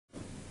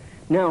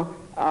Now,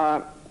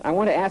 I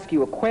want to ask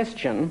you a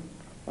question,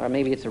 or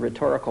maybe it's a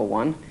rhetorical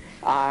one,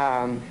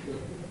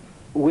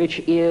 which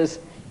is,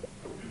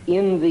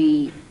 in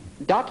the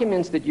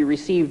documents that you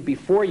received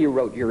before you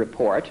wrote your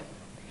report,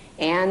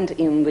 and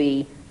in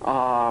the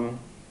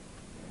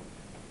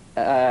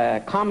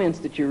comments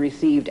that you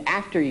received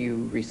after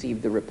you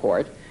received the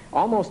report,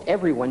 almost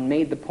everyone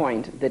made the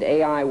point that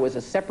AI was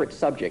a separate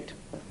subject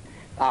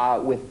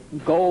with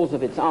goals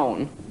of its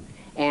own,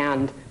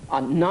 and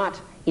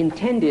not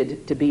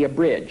intended to be a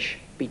bridge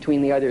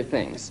between the other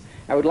things.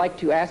 I would like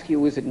to ask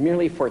you, was it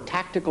merely for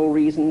tactical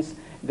reasons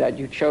that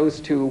you chose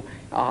to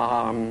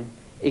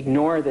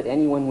ignore that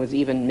anyone was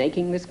even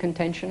making this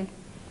contention?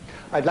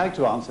 I'd like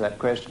to answer that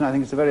question. I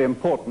think it's a very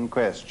important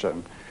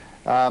question.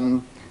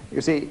 You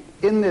see,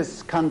 in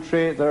this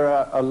country there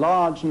are a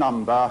large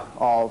number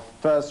of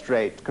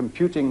first-rate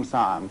computing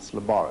science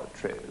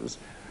laboratories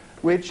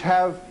which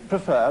have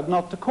preferred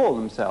not to call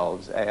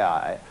themselves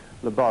AI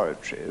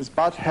laboratories,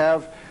 but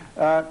have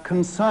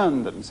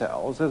concerned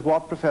themselves with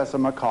what Professor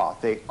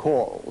McCarthy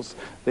calls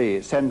the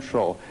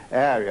central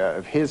area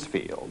of his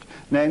field,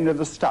 namely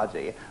the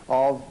study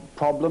of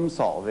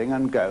problem-solving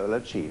and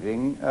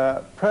goal-achieving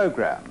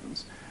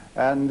programs.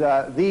 And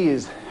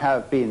these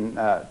have been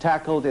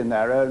tackled in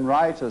their own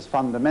right as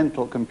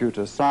fundamental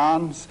computer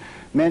science.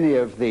 Many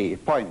of the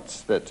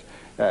points that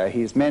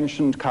he's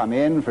mentioned come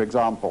in, for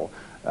example,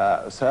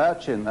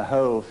 search in the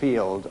whole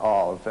field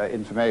of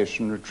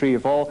information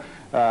retrieval,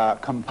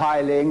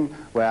 compiling,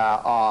 where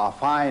our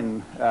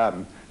fine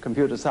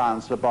computer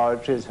science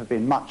laboratories have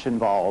been much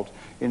involved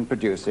in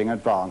producing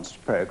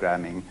advanced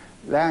programming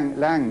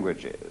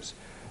languages.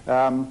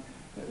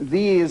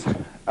 These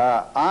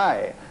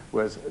I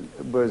was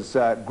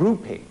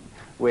grouping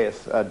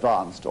with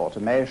advanced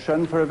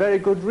automation for a very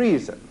good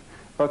reason,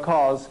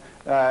 because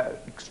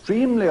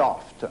extremely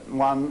often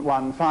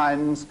one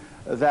finds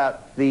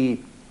that the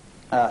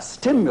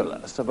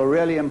stimulus of a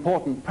really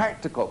important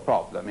practical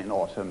problem in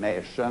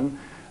automation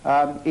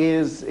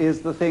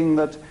is the thing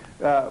that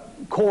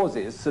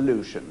causes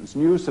solutions,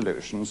 new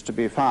solutions to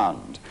be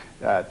found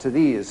to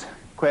these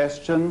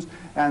questions,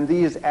 and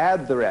these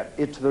add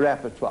it to the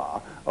repertoire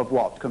of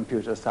what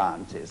computer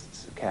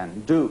scientists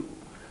can do.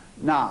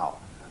 Now,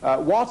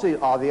 what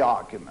are the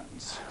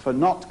arguments for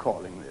not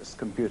calling this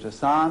computer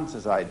science,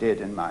 as I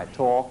did in my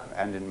talk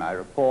and in my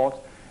report,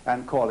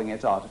 and calling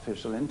it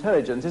artificial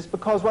intelligence? It's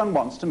because one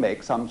wants to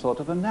make some sort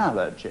of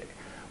analogy.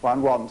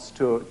 One wants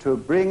to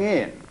bring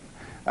in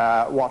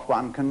what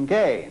one can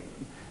gain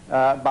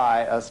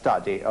by a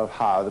study of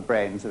how the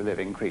brains of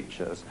living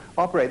creatures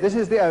operate. This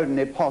is the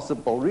only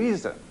possible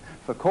reason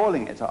for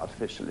calling it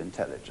artificial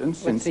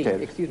intelligence.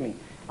 Excuse me.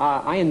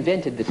 I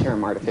invented the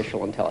term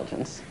artificial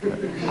intelligence.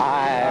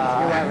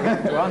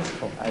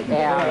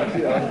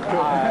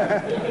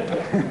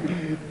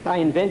 I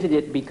invented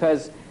it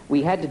because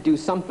we had to do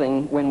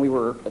something when we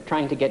were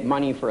trying to get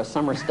money for a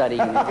summer study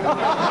in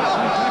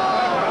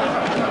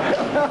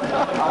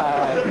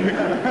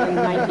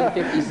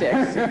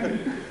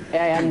 1956.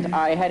 And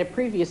I had a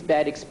previous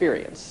bad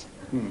experience.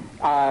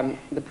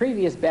 The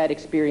previous bad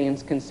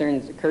experience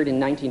occurred in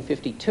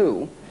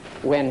 1952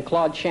 when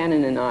Claude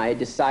Shannon and I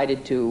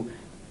decided to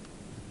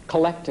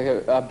collect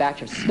a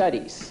batch of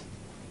studies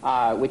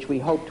which we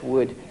hoped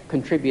would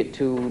contribute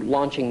to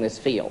launching this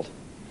field.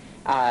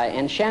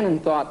 And Shannon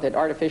thought that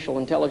artificial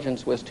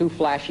intelligence was too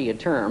flashy a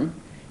term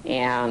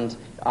and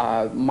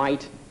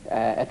might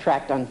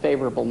attract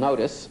unfavorable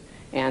notice,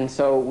 and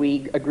so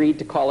we agreed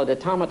to call it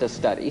automata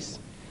studies.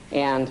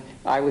 And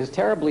I was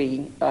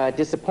terribly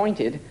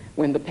disappointed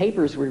when the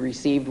papers we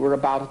received were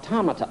about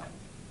automata.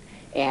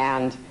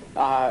 And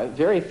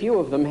very few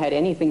of them had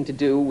anything to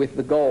do with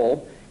the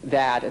goal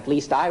that at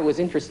least I was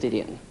interested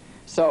in.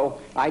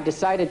 So I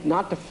decided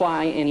not to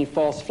fly any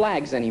false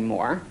flags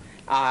anymore,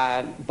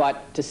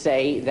 but to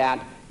say that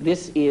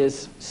this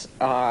is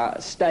a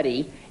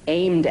study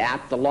aimed at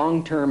the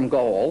long-term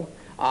goal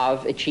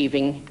of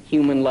achieving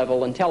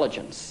human-level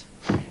intelligence.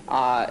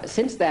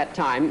 Since that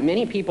time,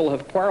 many people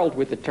have quarreled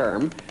with the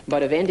term,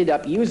 but have ended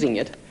up using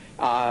it.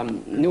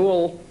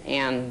 Newell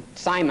and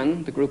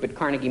Simon, the group at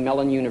Carnegie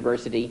Mellon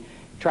University,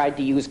 tried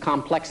to use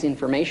complex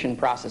information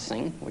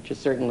processing, which is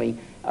certainly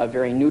a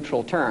very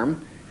neutral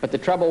term. But the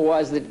trouble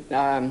was that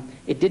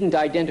it didn't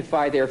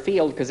identify their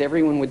field, because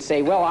everyone would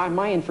say, well,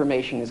 my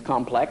information is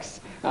complex.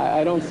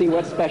 I don't see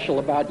what's special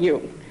about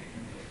you.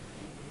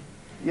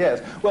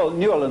 Yes. Well,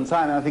 Newell and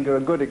Simon, I think, are a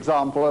good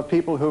example of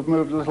people who've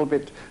moved a little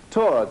bit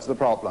towards the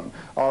problem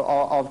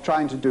of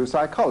trying to do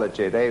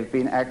psychology. They've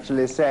been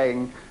actually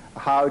saying,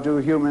 how do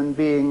human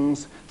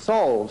beings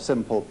solve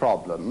simple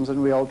problems?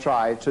 And we'll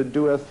try to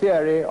do a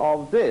theory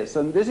of this.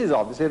 And this is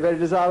obviously a very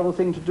desirable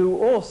thing to do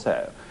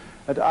also.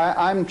 But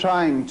I'm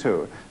trying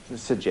to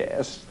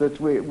suggest that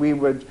we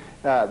would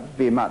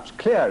be much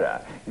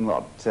clearer in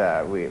what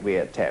we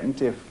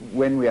attempt if,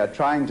 when we are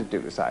trying to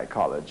do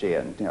psychology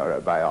and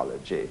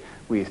neurobiology,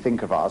 we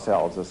think of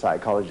ourselves as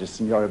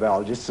psychologists and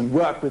neurobiologists and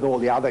work with all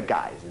the other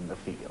guys in the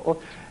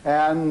field.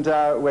 And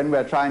when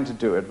we're trying to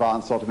do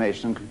advanced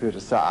automation and computer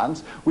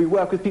science, we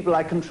work with people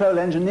like control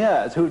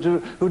engineers who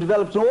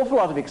developed an awful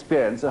lot of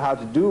experience of how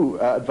to do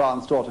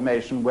advanced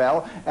automation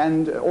well,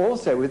 and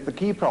also with the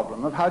key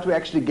problem of how to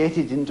actually get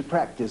it into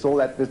practice, all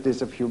that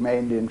business of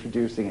humanely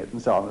introducing it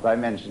and so on that I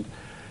mentioned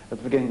at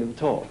the beginning of the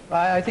talk.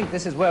 I think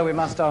this is where we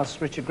must ask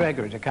Richard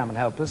Gregory to come and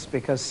help us,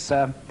 because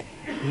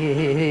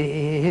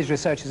his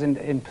research is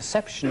in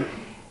perception.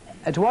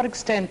 To what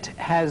extent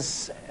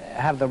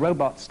have the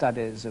robot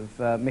studies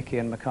of Michie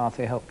and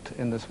McCarthy helped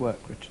in this work,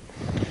 Richard?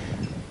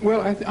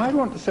 Well, I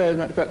want to say, as a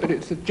matter of fact, that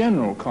it's the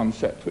general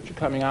concepts which are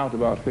coming out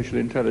of artificial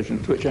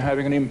intelligence which are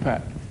having an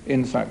impact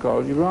in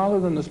psychology, rather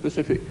than the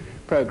specific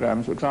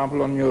programs, for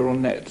example, on neural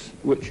nets,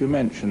 which you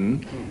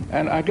mentioned.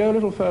 And I go a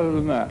little further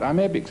than that. I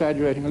may be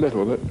exaggerating a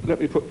little, but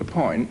let me put the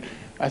point.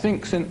 I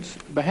think since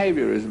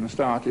behaviorism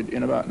started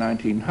in about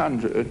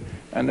 1900,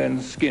 and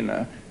then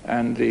Skinner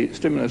and the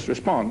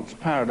stimulus-response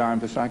paradigm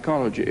for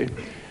psychology,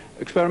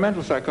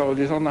 experimental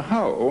psychologists on the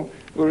whole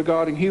were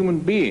regarding human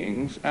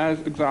beings as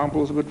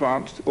examples of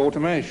advanced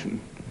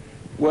automation,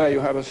 where you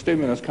have a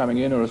stimulus coming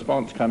in, a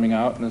response coming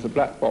out, and there's a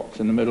black box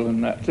in the middle,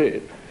 and that's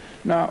it.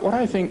 Now, what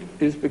I think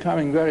is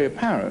becoming very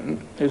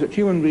apparent is that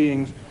human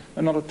beings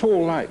are not at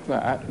all like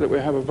that, that we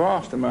have a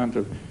vast amount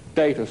of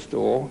data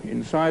store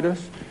inside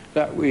us,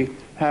 that we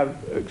have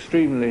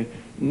extremely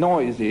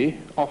noisy,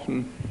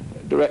 often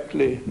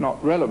directly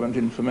not relevant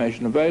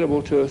information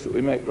available to us, that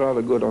we make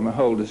rather good on the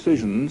whole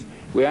decisions,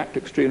 we act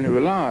extremely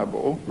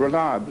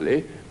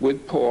reliably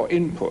with poor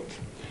input.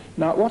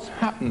 Now, what's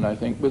happened, I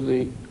think, with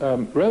the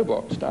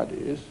robot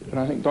studies, and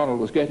I think Donald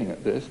was getting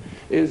at this,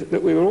 is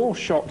that we were all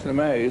shocked and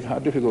amazed how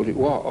difficult it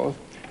was,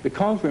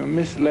 because we were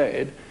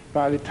misled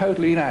by the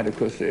total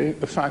inadequacy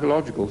of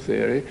psychological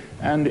theory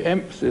and the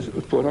emphasis that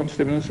was put on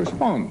stimulus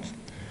response.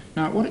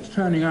 Now, what it's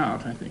turning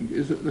out, I think,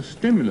 is that the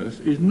stimulus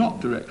is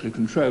not directly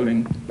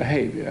controlling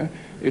behavior.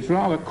 It's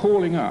rather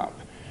calling up,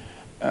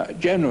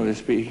 generally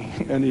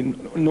speaking, and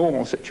in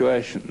normal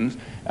situations,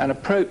 an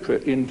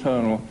appropriate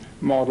internal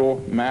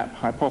model, map,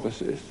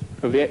 hypothesis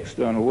of the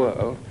external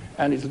world,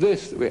 and it's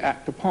this that we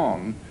act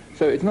upon.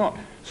 So it's not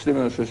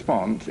stimulus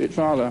response, it's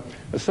rather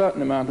a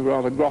certain amount of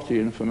rather grotty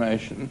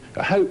information,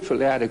 a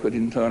hopefully adequate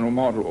internal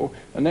model,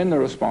 and then the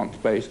response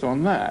based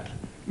on that,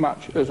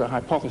 much as a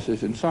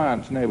hypothesis in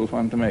science enables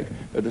one to make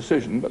a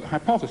decision, but the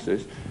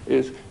hypothesis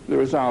is the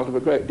result of a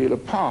great deal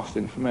of past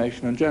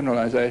information and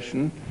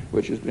generalization,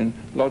 which has been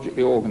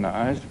logically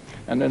organized,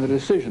 and then the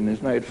decision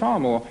is made far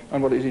more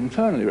on what is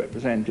internally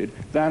represented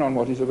than on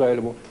what is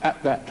available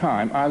at that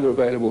time, either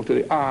available to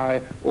the eye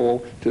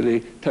or to the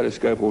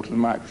telescope or to the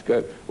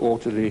microscope or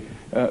to the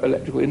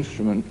electrical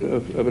instrument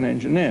of an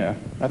engineer.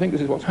 I think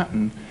this is what's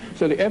happened.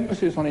 So the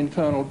emphasis on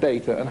internal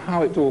data and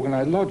how it's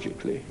organized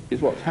logically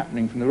is what's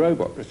happening from the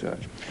robot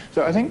research.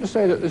 So I think to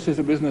say that this is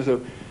a business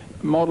of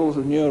models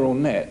of neural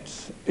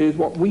nets is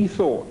what we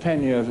thought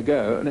 10 years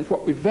ago, and it's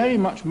what we very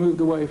much moved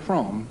away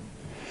from.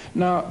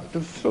 Now,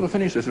 to sort of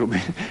finish this a little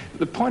bit,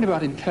 the point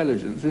about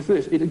intelligence is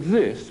this: it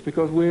exists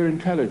because we're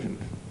intelligent.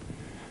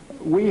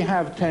 We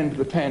have 10 to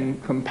the 10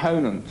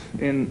 components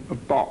in a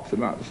box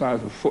about the size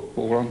of a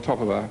football on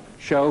top of our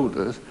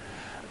shoulders.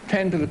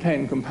 10 to the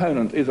 10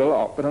 component is a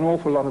lot, but an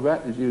awful lot of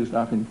that is used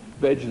up in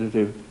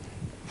vegetative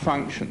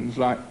functions,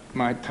 like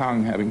my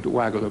tongue having to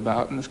waggle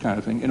about and this kind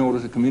of thing, in order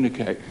to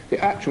communicate. The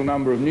actual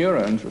number of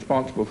neurons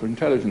responsible for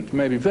intelligence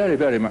may be very,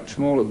 very much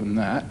smaller than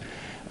that.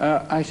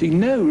 I see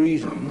no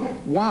reason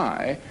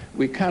why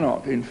we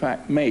cannot, in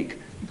fact, make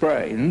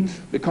brains,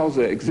 because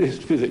they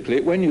exist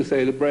physically. When you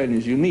say the brain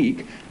is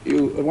unique,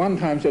 you at one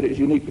time said it's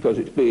unique because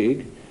it's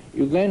big.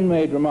 You then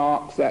made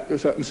remarks that there are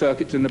certain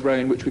circuits in the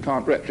brain which we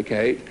can't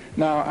replicate.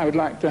 Now, I would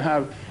like to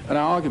have an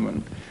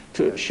argument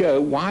to show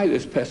why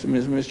this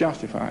pessimism is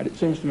justified. It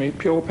seems to me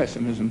pure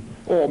pessimism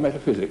or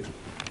metaphysics.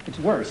 It's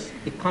worse.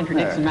 It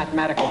contradicts a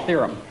mathematical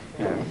theorem.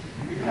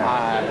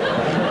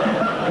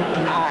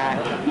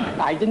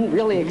 I didn't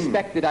really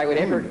expect that I would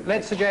ever...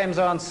 Let Sir James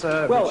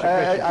answer. Well,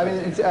 I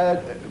mean,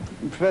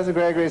 Professor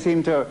Gregory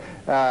seemed to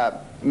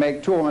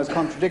make two almost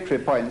contradictory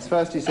points.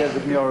 First, he said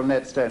that neural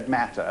nets don't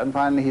matter, and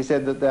finally he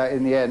said that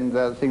in the end,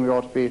 the thing we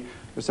ought to be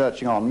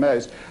researching on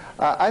most.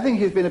 I think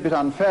he's been a bit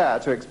unfair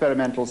to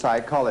experimental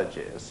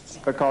psychologists,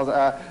 because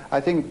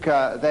I think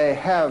they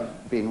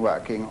have been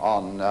working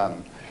on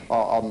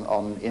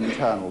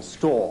internal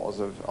stores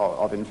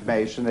of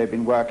information. They've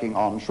been working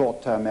on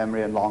short-term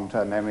memory and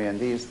long-term memory and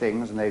these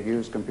things, and they've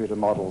used computer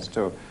models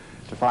to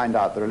find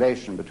out the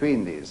relation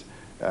between these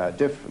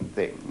different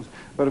things.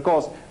 But of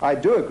course, I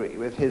do agree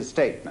with his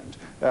statement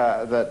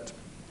that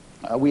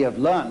we have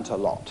learnt a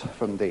lot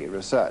from the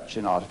research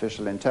in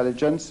artificial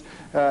intelligence,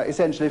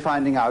 essentially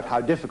finding out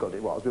how difficult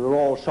it was. We were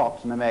all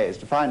shocked and amazed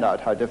to find out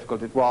how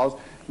difficult it was,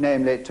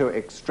 namely to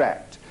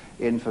extract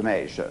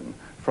information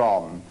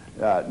from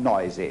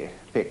noisy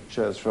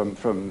pictures, from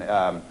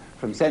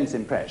sense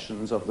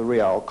impressions of the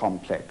real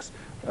complex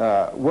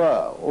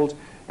world,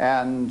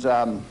 and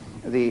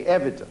the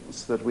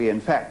evidence that we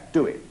in fact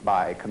do it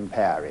by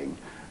comparing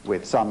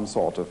with some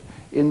sort of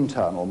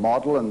internal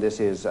model, and this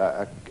is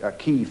a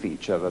key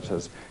feature that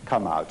has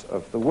come out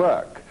of the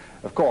work.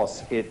 Of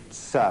course,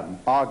 it's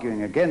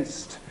arguing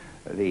against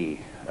the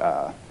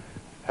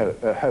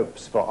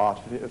hopes for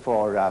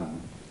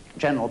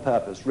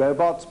general-purpose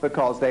robots,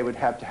 because they would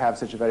have to have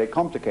such a very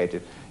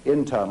complicated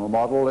internal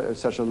model,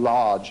 such a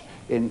large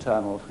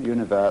internal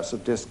universe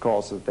of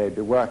discourse that they'd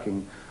be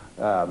working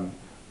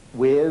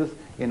with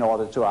in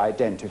order to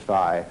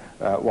identify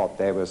what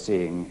they were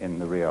seeing in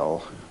the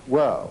real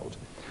world.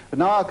 But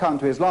now I'll come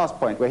to his last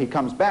point, where he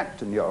comes back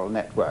to neural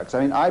networks.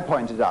 I mean, I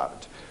pointed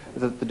out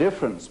that the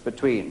difference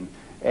between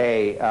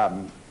a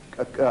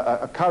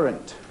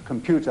current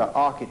computer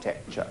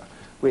architecture,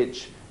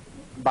 which,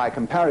 by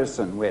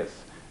comparison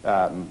with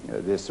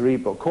the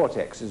cerebral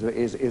cortex,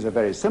 is a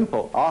very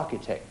simple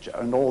architecture,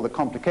 and all the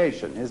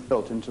complication is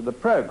built into the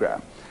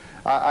program.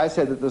 I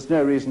said that there's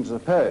no reason to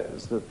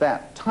suppose that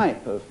that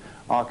type of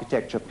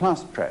architecture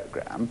plus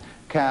program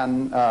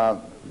can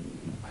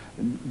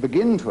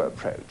begin to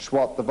approach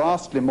what the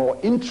vastly more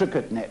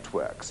intricate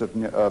networks of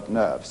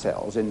nerve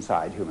cells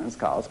inside human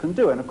skulls can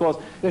do. And of course,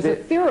 there's a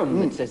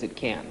theorem that says it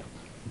can.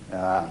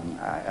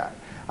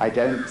 I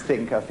don't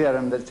think a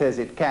theorem that says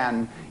it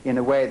can in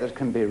a way that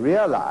can be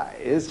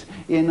realized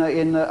in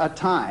a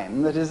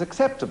time that is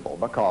acceptable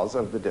because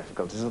of the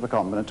difficulties of the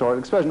combinatorial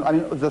expression. I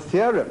mean, the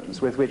theorems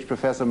for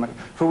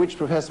which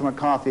Professor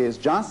McCarthy is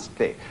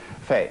justly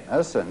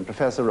famous, and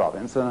Professor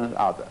Robinson and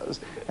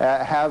others,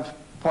 have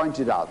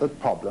pointed out that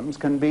problems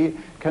can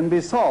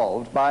be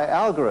solved by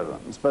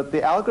algorithms, but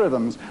the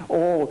algorithms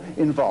all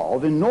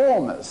involve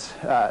enormous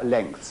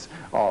lengths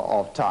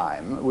of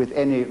time with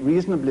any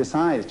reasonably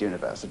sized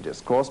universe of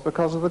discourse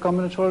because of the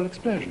combinatorial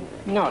explosion.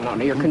 No,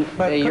 you're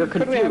confused.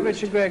 Could we have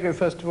Richard Gregory,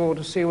 first of all,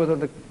 to see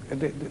whether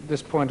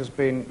this point has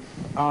been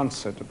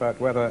answered about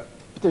whether...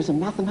 But there's a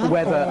mathematical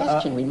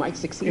question we might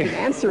succeed in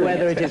answering.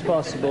 Whether it is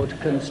possible to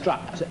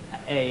construct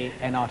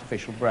an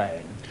artificial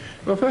brain.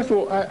 Well, first of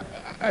all,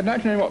 I'd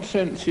like to know in what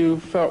sense you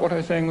felt what I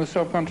was saying was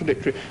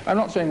self-contradictory. I'm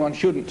not saying one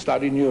shouldn't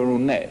study neural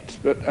nets,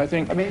 but I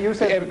think... I mean, you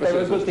said they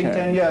were good thing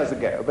 10 years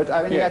ago, but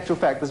I mean, in actual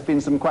fact, there's been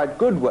some quite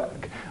good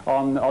work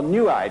on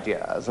new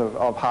ideas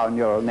of how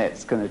neural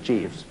nets can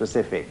achieve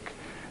specific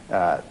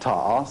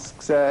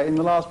tasks in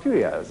the last few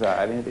years.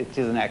 I mean, it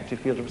is an active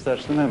field of research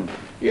at the moment.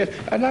 Yes,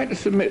 I'd like to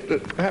submit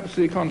that perhaps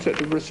the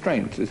concept of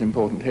restraint is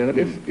important here, that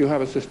if you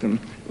have a system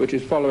which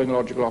is following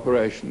logical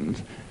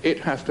operations, it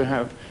has to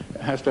have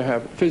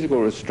physical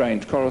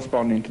restraint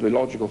corresponding to the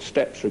logical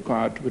steps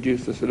required to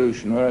produce the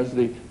solution, whereas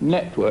the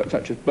network,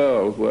 such as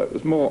Burl's work,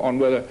 was more on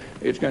whether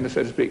it's going to,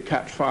 so to speak,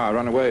 catch fire,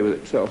 run away with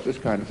itself, this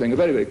kind of thing. A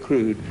very, very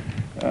crude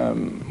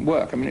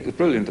work. I mean, it was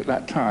brilliant at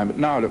that time, but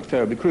now it looks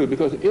terribly crude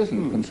because it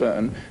isn't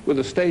concerned with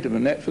the state of the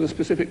net for the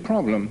specific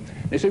problem.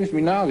 It seems to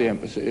me now the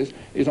emphasis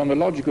is on the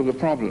logic of the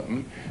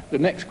problem. The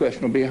next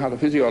question will be how the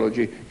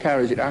physiology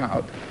carries it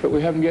out, but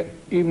we haven't yet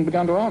even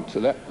begun to answer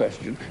that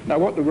question. Now,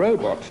 what the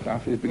robot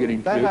stuff is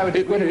beginning to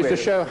do is to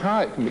show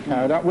how it can be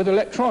carried out with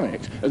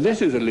electronics.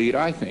 This is a lead,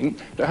 I think,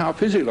 to how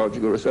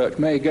physiological research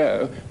may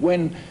go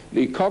when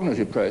the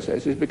cognitive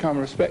processes become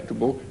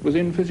respectable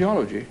within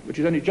physiology, which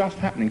is only just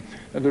happening.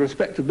 And the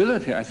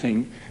respectability, I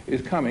think,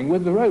 is coming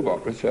with the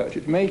robot research.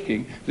 It's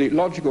making the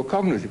logical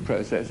cognitive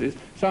processes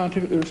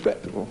scientifically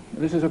respectable.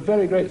 And this is a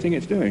very great thing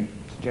it's doing.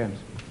 Mr. James.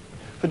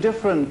 For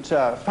different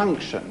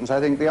functions, I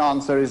think the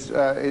answer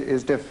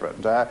is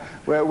different.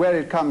 Where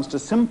it comes to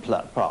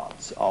simpler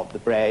parts of the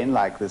brain,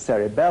 like the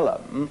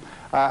cerebellum,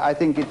 I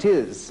think it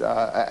is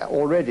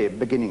already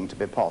beginning to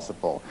be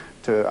possible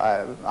to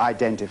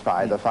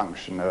identify the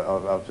function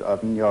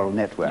of neural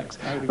networks.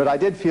 But I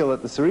did feel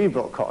that the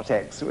cerebral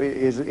cortex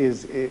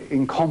is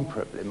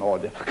incomparably more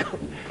difficult.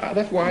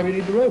 That's why we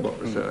need the robot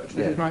research.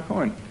 This is my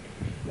point.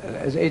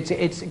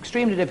 It's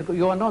extremely difficult.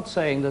 You are not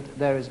saying that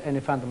there is any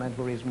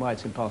fundamental reason why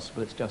it's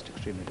impossible. It's just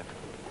extremely difficult.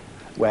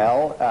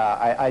 Well,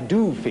 I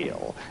do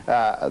feel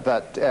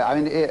that, I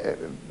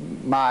mean,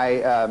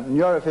 my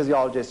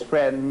neurophysiologist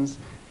friends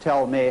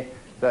tell me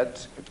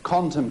that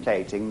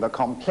contemplating the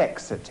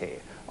complexity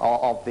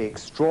of the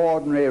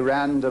extraordinary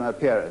random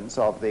appearance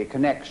of the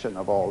connection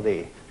of all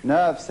the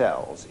nerve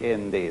cells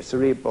in the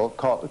cerebral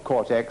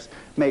cortex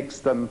makes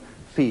them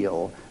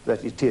feel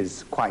that it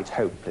is quite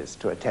hopeless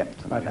to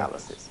attempt an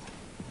analysis.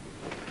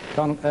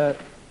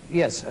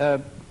 Yes,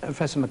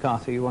 Professor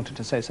McCarthy, you wanted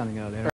to say something earlier.